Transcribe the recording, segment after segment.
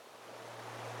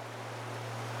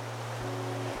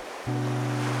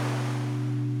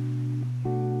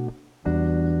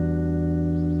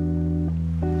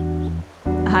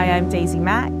Hi, I'm Daisy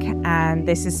Mack, and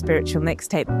this is Spiritual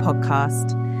Mixtape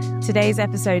Podcast. Today's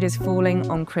episode is falling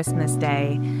on Christmas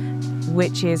Day,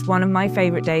 which is one of my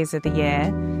favourite days of the year.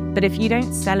 But if you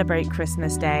don't celebrate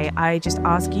Christmas Day, I just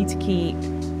ask you to keep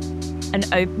an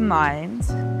open mind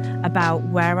about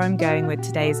where I'm going with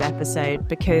today's episode,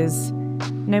 because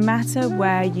no matter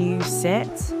where you sit,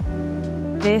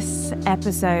 this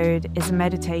episode is a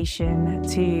meditation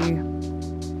to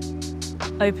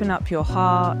open up your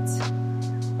heart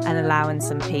and allow in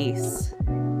some peace.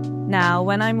 Now,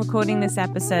 when I'm recording this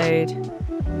episode,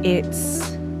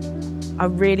 it's a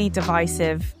really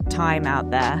divisive time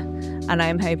out there, and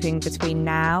I'm hoping between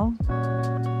now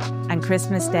and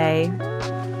Christmas Day,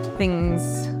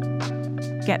 things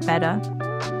get better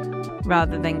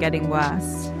rather than getting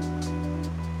worse.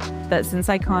 But since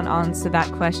I can't answer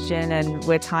that question and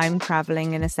we're time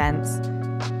traveling in a sense,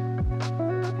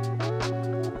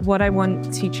 what I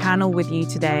want to channel with you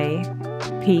today: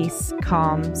 peace,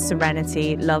 calm,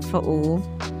 serenity, love for all.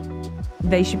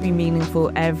 They should be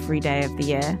meaningful every day of the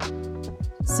year.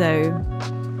 So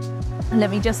let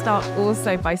me just start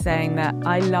also by saying that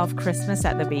I love Christmas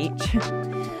at the beach.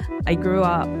 I grew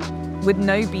up with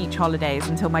no beach holidays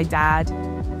until my dad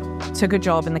took a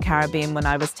job in the Caribbean when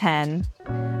I was 10.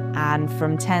 And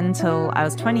from 10 till I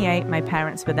was 28, my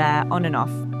parents were there on and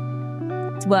off,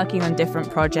 working on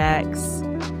different projects,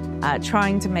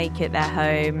 trying to make it their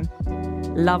home,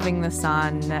 loving the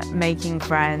sun, making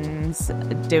friends,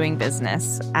 doing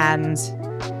business, and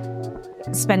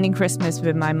spending Christmas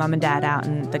with my mum and dad out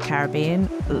in the Caribbean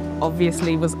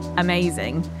obviously was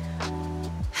amazing.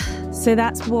 So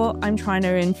that's what I'm trying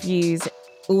to infuse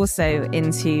also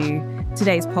into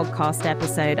today's podcast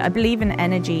episode. I believe in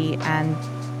energy and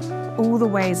all the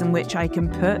ways in which I can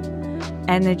put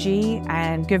energy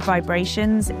and good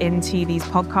vibrations into these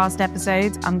podcast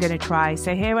episodes. I'm going to try.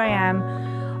 So here I am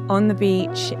on the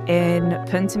beach in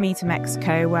Punta Mita,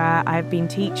 Mexico, where I've been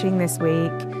teaching this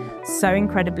week. So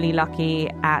incredibly lucky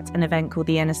at an event called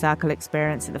the Inner Circle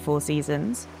Experience at the Four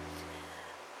Seasons.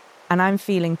 And I'm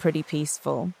feeling pretty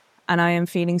peaceful. And I am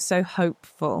feeling so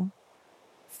hopeful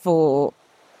for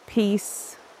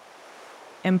peace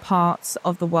in parts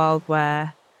of the world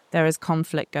where there is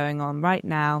conflict going on right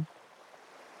now.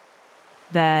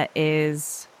 There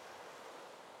is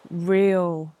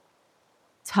real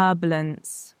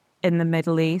turbulence in the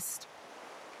Middle East,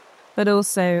 but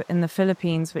also in the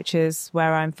Philippines, which is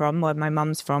where I'm from, where my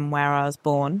mum's from, where I was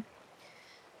born.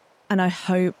 And I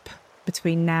hope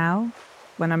between now,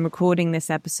 when I'm recording this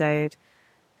episode,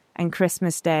 and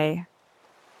Christmas Day,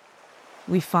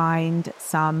 we find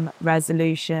some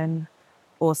resolution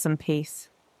or some peace.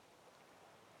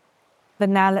 But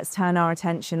now let's turn our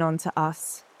attention onto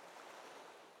us,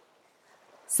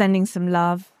 sending some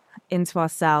love into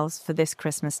ourselves for this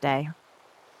Christmas Day.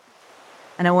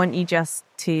 And I want you just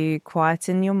to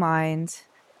quieten your mind.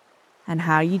 And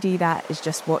how you do that is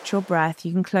just watch your breath.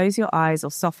 You can close your eyes or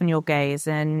soften your gaze.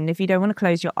 And if you don't want to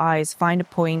close your eyes, find a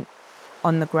point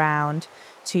on the ground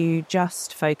to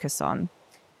just focus on.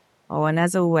 Oh, and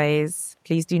as always,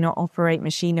 please do not operate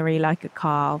machinery like a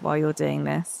car while you're doing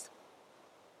this.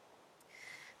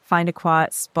 Find a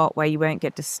quiet spot where you won't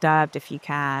get disturbed if you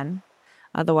can.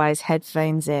 Otherwise,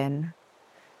 headphones in.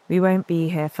 We won't be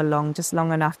here for long, just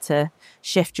long enough to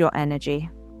shift your energy.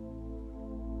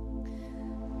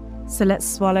 So let's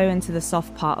swallow into the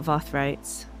soft part of our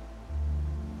throats.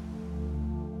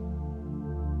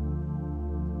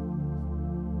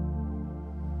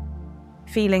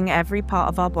 Feeling every part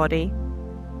of our body,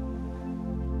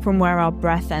 from where our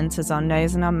breath enters our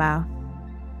nose and our mouth,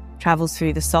 travels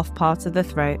through the soft part of the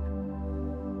throat,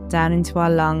 down into our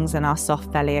lungs, and our soft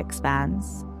belly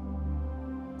expands.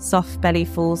 Soft belly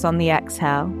falls on the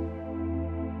exhale.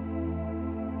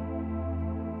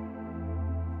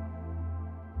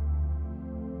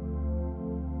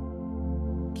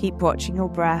 Keep watching your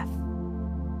breath.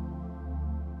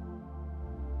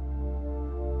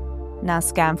 Now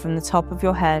scan from the top of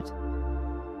your head,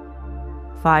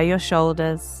 via your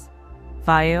shoulders,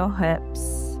 via your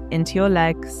hips, into your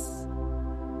legs,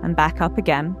 and back up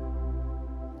again,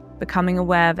 becoming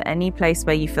aware of any place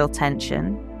where you feel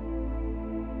tension,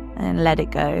 and let it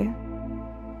go.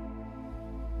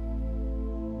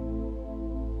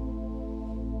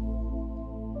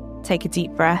 Take a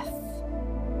deep breath.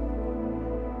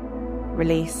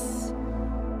 Release.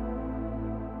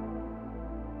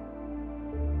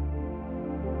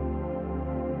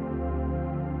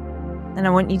 And I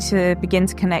want you to begin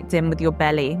to connect in with your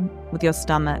belly, with your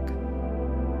stomach.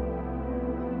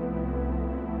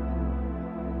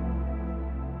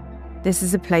 This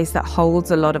is a place that holds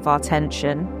a lot of our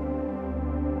tension,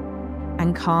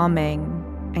 and calming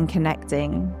and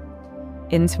connecting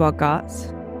into our gut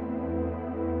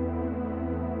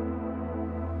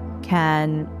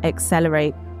can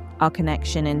accelerate our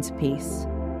connection into peace.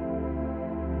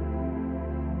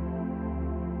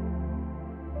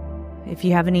 If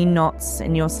you have any knots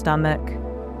in your stomach,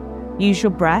 use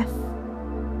your breath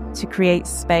to create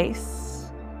space.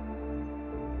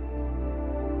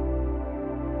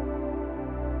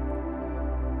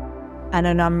 And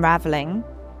an unraveling.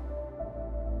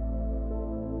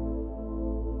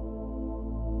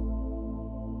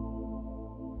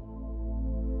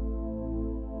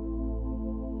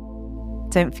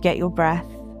 Don't forget your breath.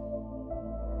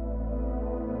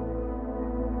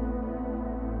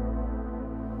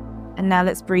 And now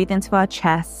let's breathe into our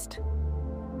chest.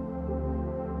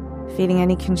 Feeling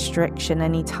any constriction,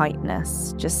 any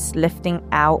tightness, just lifting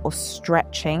out or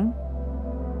stretching.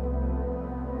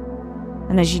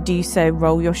 And as you do so,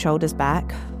 roll your shoulders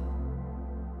back.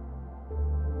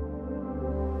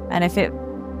 And if it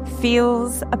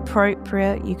feels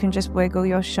appropriate, you can just wiggle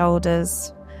your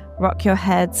shoulders, rock your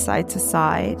head side to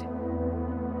side,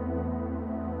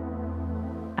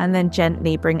 and then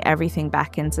gently bring everything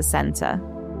back into center.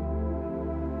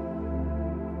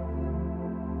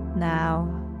 Now,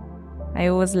 I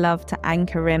always love to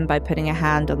anchor in by putting a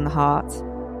hand on the heart.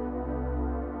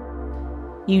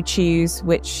 You choose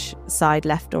which side,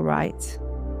 left or right.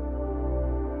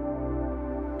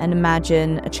 And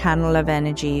imagine a channel of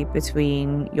energy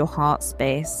between your heart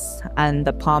space and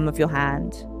the palm of your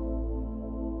hand,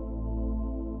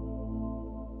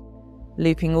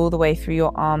 looping all the way through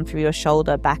your arm, through your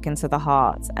shoulder, back into the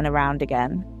heart and around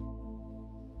again.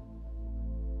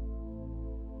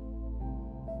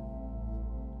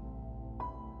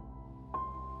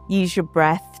 Use your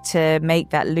breath to make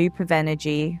that loop of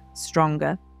energy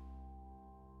stronger.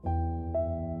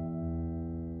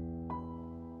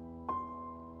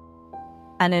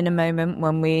 And in a moment,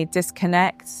 when we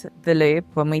disconnect the loop,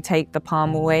 when we take the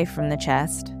palm away from the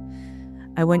chest,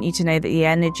 I want you to know that the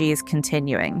energy is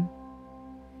continuing.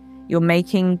 You're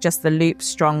making just the loop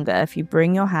stronger. If you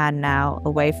bring your hand now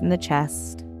away from the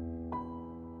chest,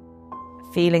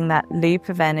 feeling that loop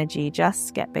of energy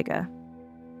just get bigger.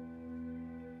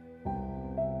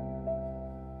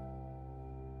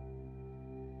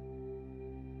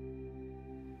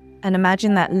 And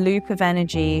imagine that loop of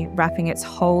energy wrapping its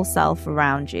whole self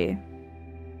around you.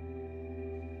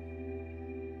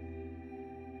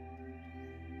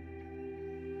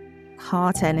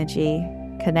 Heart energy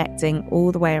connecting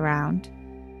all the way around.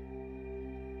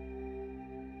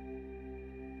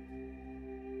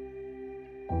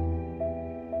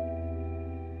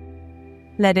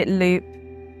 Let it loop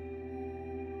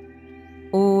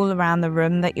all around the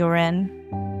room that you're in,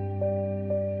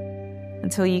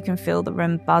 until you can feel the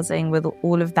room buzzing with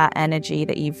all of that energy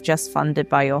that you've just funded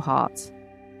by your heart.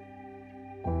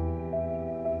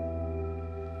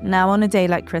 Now, on a day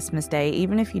like Christmas Day,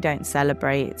 even if you don't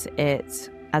celebrate it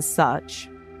as such,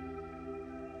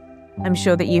 I'm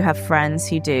sure that you have friends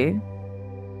who do.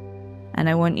 And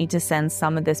I want you to send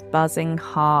some of this buzzing,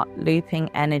 heart, looping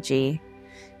energy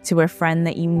to a friend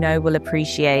that you know will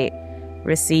appreciate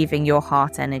receiving your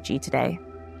heart energy today.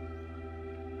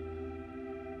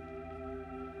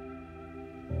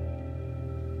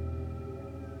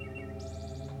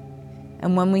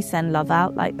 And when we send love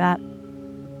out like that,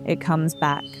 it comes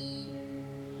back.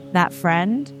 That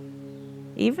friend,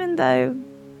 even though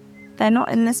they're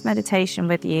not in this meditation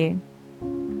with you,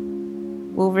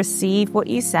 will receive what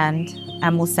you send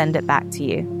and will send it back to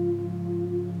you.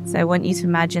 So I want you to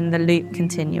imagine the loop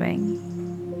continuing.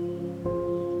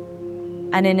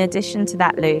 And in addition to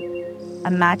that loop,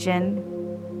 imagine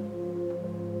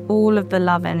all of the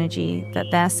love energy that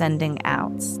they're sending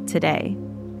out today.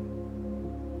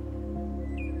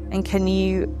 And can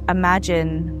you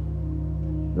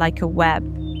imagine like a web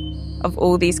of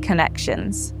all these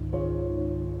connections?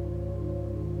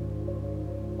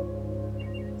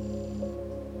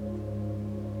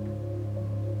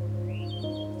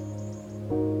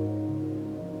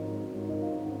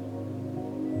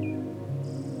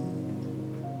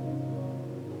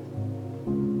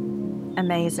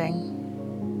 Amazing.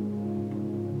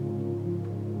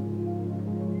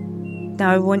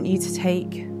 Now I want you to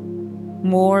take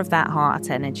more of that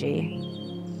heart energy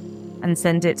and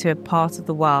send it to a part of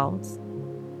the world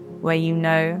where you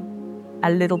know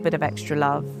a little bit of extra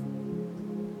love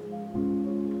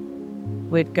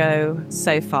would go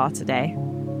so far today.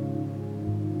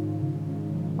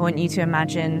 I want you to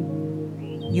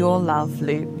imagine your love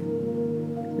loop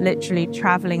literally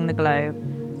traveling the globe,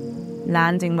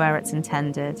 landing where it's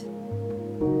intended,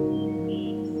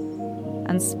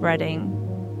 and spreading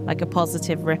like a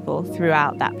positive ripple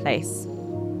throughout that place.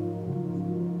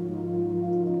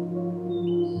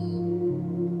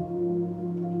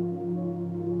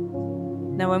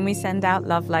 Now, when we send out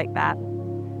love like that,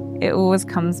 it always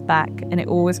comes back and it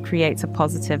always creates a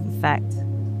positive effect.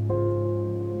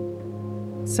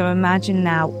 So imagine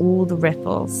now all the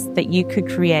ripples that you could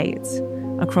create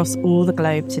across all the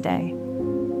globe today.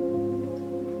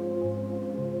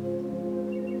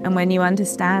 And when you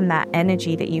understand that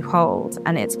energy that you hold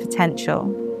and its potential,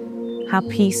 how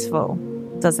peaceful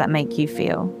does that make you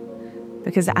feel?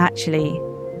 Because actually,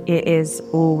 it is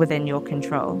all within your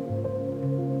control.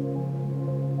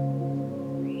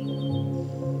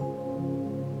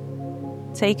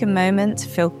 Take a moment to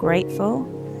feel grateful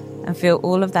and feel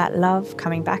all of that love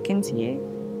coming back into you.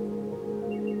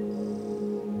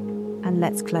 And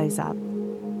let's close up.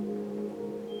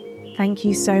 Thank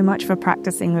you so much for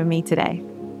practicing with me today.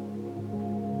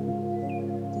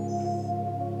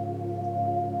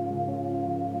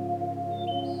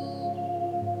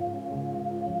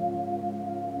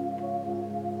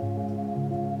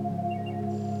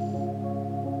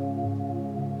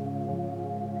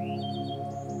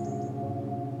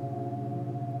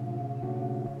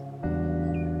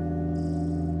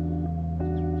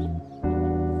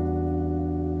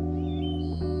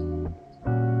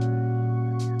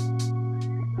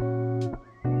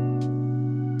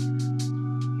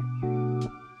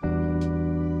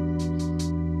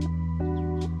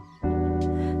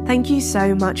 Thank you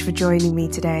so much for joining me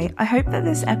today. I hope that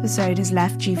this episode has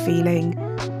left you feeling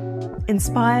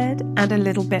inspired and a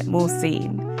little bit more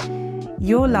seen.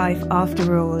 Your life,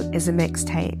 after all, is a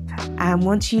mixtape. And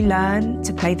once you learn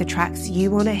to play the tracks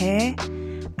you want to hear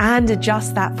and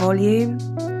adjust that volume,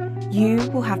 you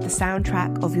will have the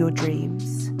soundtrack of your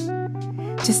dreams.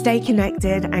 To stay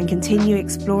connected and continue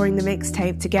exploring the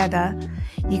mixtape together,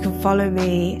 you can follow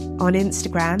me on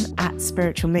Instagram at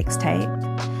Spiritual Mixtape.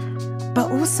 But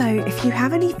also, if you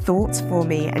have any thoughts for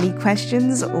me, any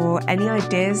questions or any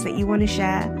ideas that you want to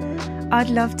share, I'd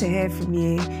love to hear from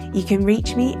you. You can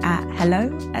reach me at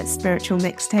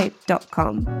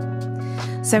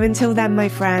hello@spiritualmixtape.com. So until then, my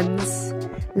friends,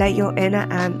 let your inner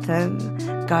anthem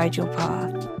guide your path.